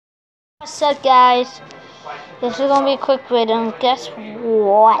What's up, guys? This is gonna be a quick video. Guess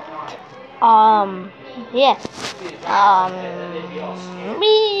what? Yeah.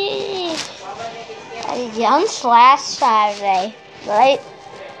 Me. Announced last Saturday, right?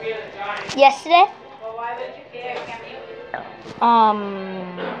 Yesterday. I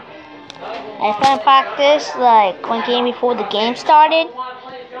played practice like one game before the game started.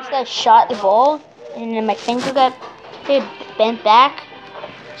 So I shot the ball, and then my finger got bent back.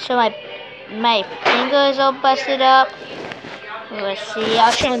 So my finger is all busted up. Let's see.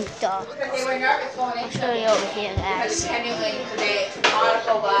 I'll show you the dog. I'll show you over here, guys. Because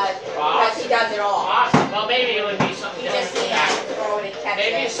he does it all. Awesome. Well, maybe it would be something. He just has to throw it and catch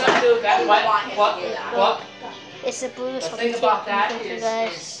it. Maybe some dude that what? It's the Blues. The thing about that is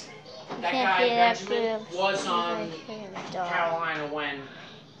guys. that guy Benjamin was on Carolina when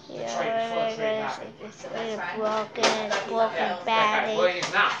the trade happened. It's broken badly. Well,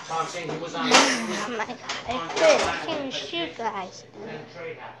 he's not. I'm saying he was on. Oh my god, I can't even shoot, guys.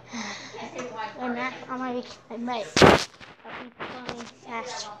 And that, I might. I'll be playing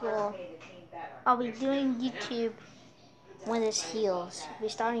basketball. I'll be doing YouTube when this heals. We're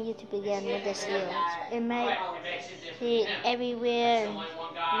starting YouTube again when this heals. It might see it everywhere.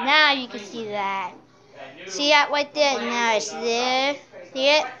 Now you can see that. See that right there? Now it's there. See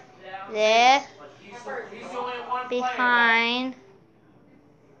it? There. Behind.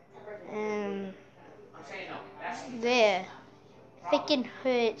 And there. Freaking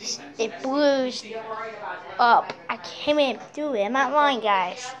hurts. It bruised up. I can't even do it. I'm not lying,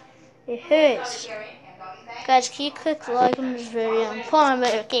 guys. It hurts. Guys, can you click like on this video and put on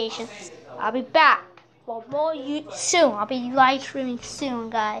notifications? I'll be back for more soon. I'll be live streaming soon,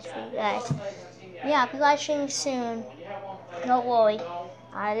 guys. For you guys. Yeah, I'll be live streaming soon. Don't worry.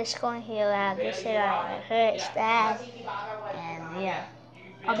 I just going to heal out. This it hurts bad. And yeah.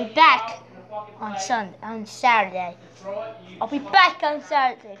 I'll be back on Saturday. I'll be back on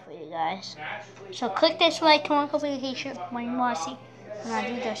Saturday for you guise. So click this like, come on, notification when you want to see when I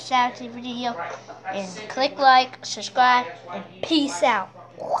do the Saturday video. And click like, subscribe, and peace out.